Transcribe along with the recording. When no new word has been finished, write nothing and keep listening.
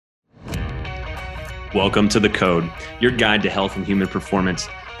Welcome to The Code, your guide to health and human performance.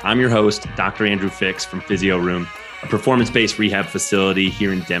 I'm your host, Dr. Andrew Fix from Physio Room, a performance-based rehab facility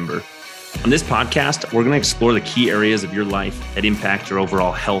here in Denver. On this podcast, we're going to explore the key areas of your life that impact your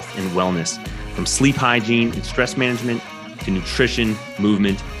overall health and wellness, from sleep hygiene and stress management to nutrition,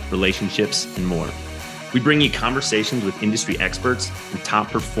 movement, relationships, and more. We bring you conversations with industry experts and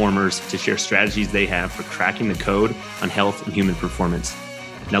top performers to share strategies they have for cracking the code on health and human performance.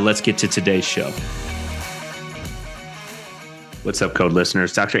 Now let's get to today's show. What's up, Code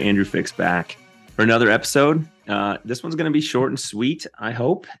listeners? Dr. Andrew Fix back for another episode. This one's going to be short and sweet, I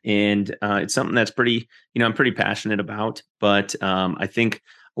hope. And it's something that's I'm pretty passionate about, but I think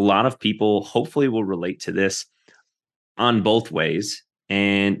a lot of people hopefully will relate to this on both ways.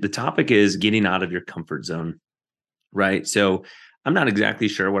 And the topic is getting out of your comfort zone, right? So I'm not exactly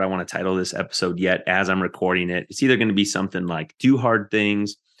sure what I want to title this episode yet as I'm recording it. It's either going to be something like do hard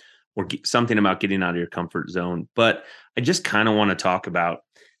things or something about getting out of your comfort zone. But I just kind of want to talk about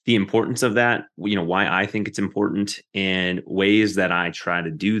the importance of that, why I think it's important and ways that I try to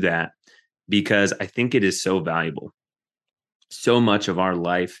do that, because I think it is so valuable. So much of our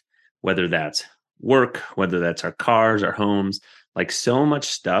life, whether that's work, whether that's our cars, our homes, like so much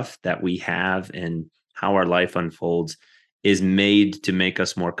stuff that we have and how our life unfolds is made to make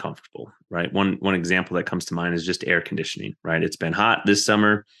us more comfortable, right? One example that comes to mind is just air conditioning, right? It's been hot this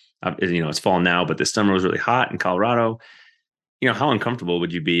summer. It's fall now, but this summer was really hot in Colorado. How uncomfortable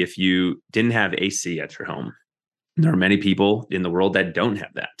would you be if you didn't have AC at your home? There are many people in the world that don't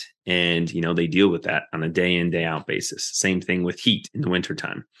have that. And, they deal with that on a day in, day out basis. Same thing with heat in the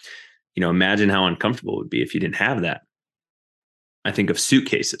wintertime. Imagine how uncomfortable it would be if you didn't have that. I think of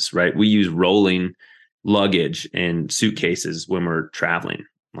suitcases, right? We use rolling luggage and suitcases when we're traveling.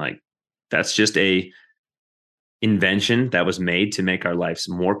 Like that's just a invention that was made to make our lives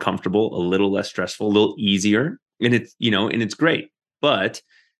more comfortable, a little less stressful, a little easier. And it's great. But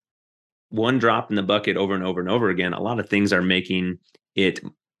one drop in the bucket over and over and over again, a lot of things are making it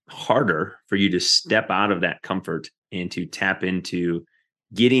harder for you to step out of that comfort and to tap into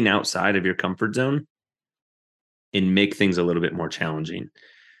getting outside of your comfort zone and make things a little bit more challenging.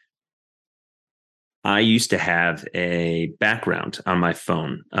 I used to have a background on my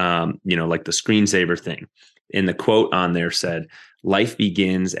phone, like the screensaver thing. And the quote on there said, "Life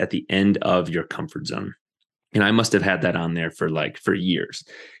begins at the end of your comfort zone." And I must have had that on there for years.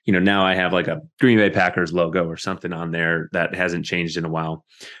 Now I have like a Green Bay Packers logo or something on there that hasn't changed in a while.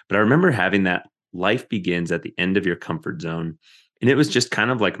 But I remember having that life begins at the end of your comfort zone. And it was just kind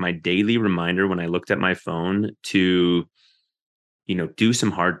of like my daily reminder when I looked at my phone to, do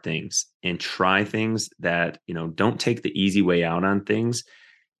some hard things and try things that, don't take the easy way out on things,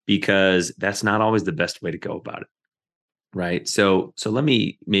 because that's not always the best way to go about it. Right. So let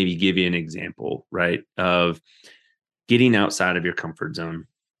me maybe give you an example, right, of getting outside of your comfort zone.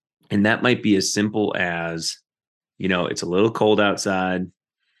 And that might be as simple as, it's a little cold outside.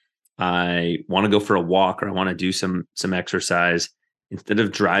 I want to go for a walk, or I want to do some exercise. Instead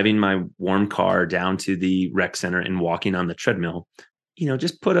of driving my warm car down to the rec center and walking on the treadmill,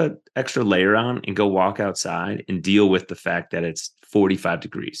 just put an extra layer on and go walk outside and deal with the fact that it's 45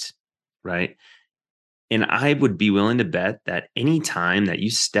 degrees, right? And I would be willing to bet that any time that you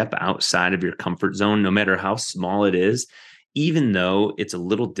step outside of your comfort zone, no matter how small it is, even though it's a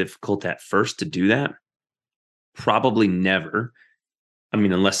little difficult at first to do that, probably never,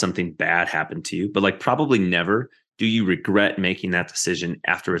 unless something bad happened to you, but like probably never do you regret making that decision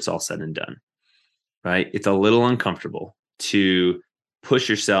after it's all said and done, right? It's a little uncomfortable to push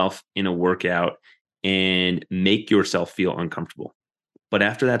yourself in a workout and make yourself feel uncomfortable. But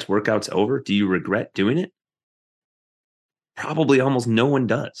after that workout's over, do you regret doing it? Probably almost no one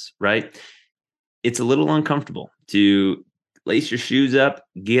does, right? It's a little uncomfortable to lace your shoes up,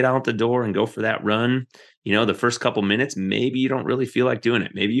 get out the door and go for that run. The first couple minutes, maybe you don't really feel like doing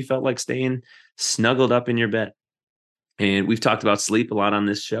it. Maybe you felt like staying snuggled up in your bed. And we've talked about sleep a lot on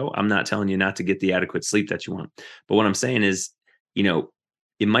this show. I'm not telling you not to get the adequate sleep that you want. But what I'm saying is,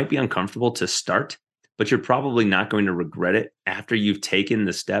 it might be uncomfortable to start, but you're probably not going to regret it after you've taken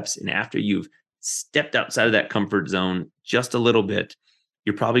the steps and after you've stepped outside of that comfort zone just a little bit.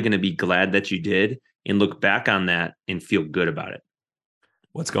 You're probably going to be glad that you did and look back on that and feel good about it.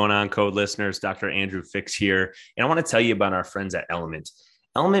 What's going on, Code listeners? Dr. Andrew Fix here. And I want to tell you about our friends at Element.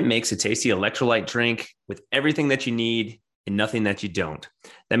 Element makes a tasty electrolyte drink with everything that you need and nothing that you don't.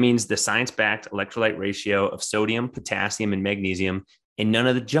 That means the science-backed electrolyte ratio of sodium, potassium, and magnesium, and none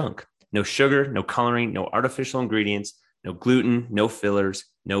of the junk. No sugar, no coloring, no artificial ingredients, no gluten, no fillers,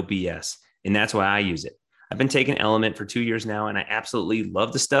 no BS. And that's why I use it. I've been taking Element for 2 years now, and I absolutely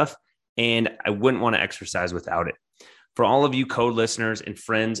love the stuff. And I wouldn't want to exercise without it. For all of you code listeners and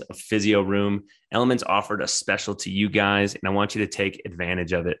friends of Physio Room, Elements offered a special to you guys, and I want you to take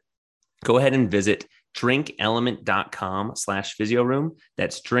advantage of it. Go ahead and visit drinkelement.com/physioroom.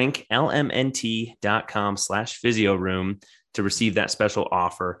 That's drinklmnt.com/physioroom to receive that special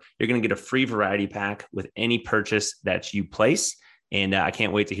offer. You're going to get a free variety pack with any purchase that you place. And I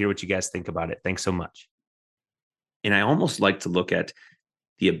can't wait to hear what you guys think about it. Thanks so much. And I almost like to look at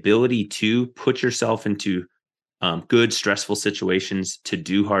the ability to put yourself into good, stressful situations, to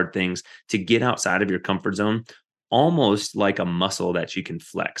do hard things, to get outside of your comfort zone, almost like a muscle that you can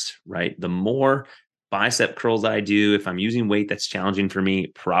flex, right? The more bicep curls I do, if I'm using weight that's challenging for me,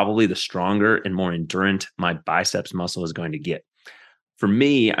 probably the stronger and more endurant my biceps muscle is going to get. For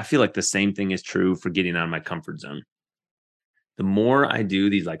me, I feel like the same thing is true for getting out of my comfort zone. The more I do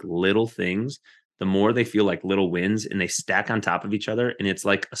these like little things, the more they feel like little wins and they stack on top of each other. And it's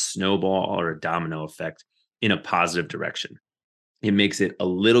like a snowball or a domino effect in a positive direction. It makes it a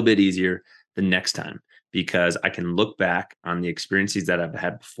little bit easier the next time because I can look back on the experiences that I've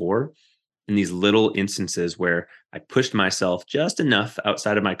had before in these little instances where I pushed myself just enough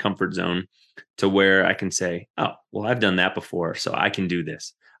outside of my comfort zone to where I can say, oh, well, I've done that before, so I can do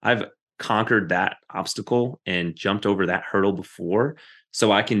this. I've conquered that obstacle and jumped over that hurdle before,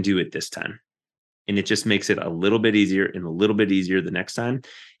 so I can do it this time. And it just makes it a little bit easier and a little bit easier the next time.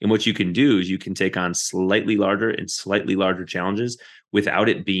 And what you can do is you can take on slightly larger challenges without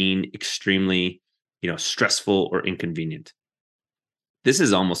it being extremely, stressful or inconvenient. This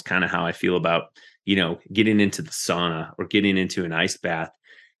is almost kind of how I feel about, getting into the sauna or getting into an ice bath.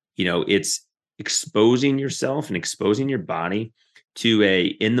 It's exposing yourself and exposing your body to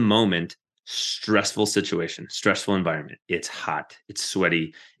in the moment, stressful situation, stressful environment. It's hot, it's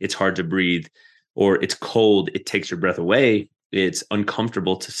sweaty, it's hard to breathe, or it's cold. It takes your breath away. It's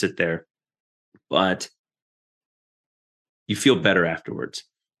uncomfortable to sit there, but you feel better afterwards.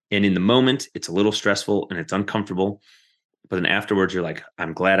 And in the moment, it's a little stressful and it's uncomfortable. But then afterwards, you're like,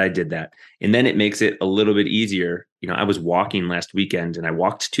 I'm glad I did that. And then it makes it a little bit easier. I was walking last weekend and I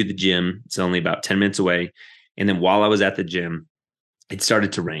walked to the gym. It's only about 10 minutes away. And then while I was at the gym, it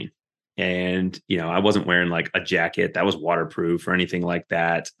started to rain. And, I wasn't wearing like a jacket that was waterproof or anything like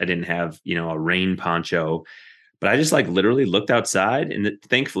that. I didn't have, a rain poncho, but I just like literally looked outside and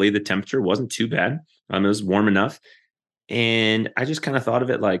thankfully the temperature wasn't too bad. It was warm enough. And I just kind of thought of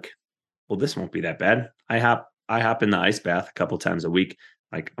it like, well, this won't be that bad. I hop in the ice bath a couple times a week.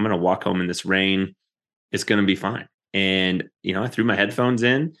 Like I'm going to walk home in this rain. It's going to be fine. And, I threw my headphones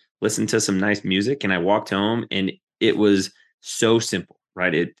in, listened to some nice music, and I walked home and it was so simple,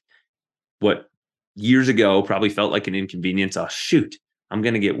 right? What years ago probably felt like an inconvenience. Oh, shoot, I'm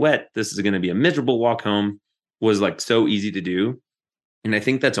going to get wet. This is going to be a miserable walk home was like so easy to do. And I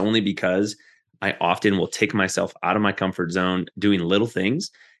think that's only because I often will take myself out of my comfort zone doing little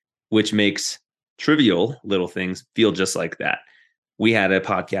things, which makes trivial little things feel just like that. We had a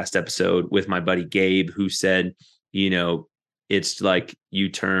podcast episode with my buddy Gabe who said, it's like you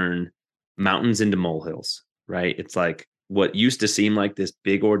turn mountains into molehills, right? It's like what used to seem like this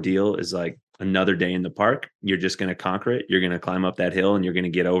big ordeal is like another day in the park. You're just going to conquer it. You're going to climb up that hill and you're going to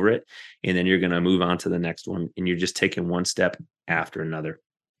get over it. And then you're going to move on to the next one. And you're just taking one step after another.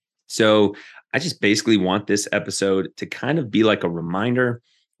 So I just basically want this episode to kind of be like a reminder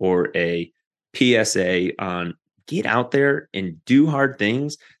or a PSA on get out there and do hard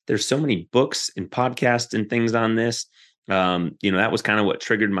things. There's so many books and podcasts and things on this. That was kind of what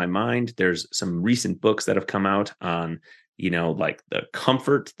triggered my mind. There's some recent books that have come out on, like the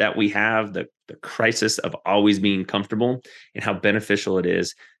comfort that we have, the crisis of always being comfortable and how beneficial it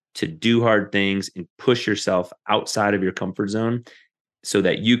is to do hard things and push yourself outside of your comfort zone so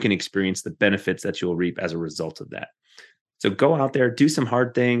that you can experience the benefits that you'll reap as a result of that. So go out there, do some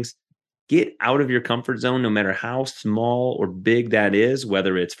hard things, get out of your comfort zone, no matter how small or big that is,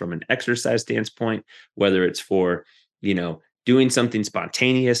 whether it's from an exercise standpoint, whether it's for, doing something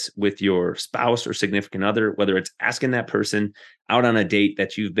spontaneous with your spouse or significant other, whether it's asking that person out on a date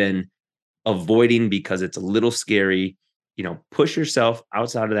that you've been avoiding because it's a little scary, push yourself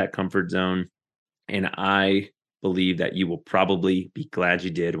outside of that comfort zone. And I believe that you will probably be glad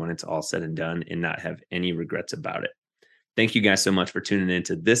you did when it's all said and done and not have any regrets about it. Thank you guys so much for tuning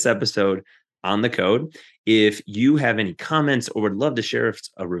into this episode on the code. If you have any comments or would love to share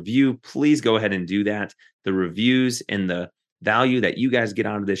a review, please go ahead and do that. The reviews and the value that you guys get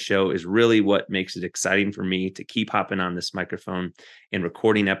out of this show is really what makes it exciting for me to keep hopping on this microphone and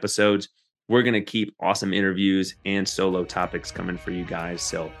recording episodes. we're going to keep awesome interviews and solo topics coming for you guys.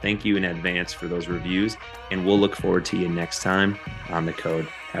 So thank you in advance for those reviews, and we'll look forward to you next time on The Code.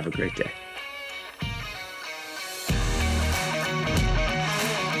 Have a great day.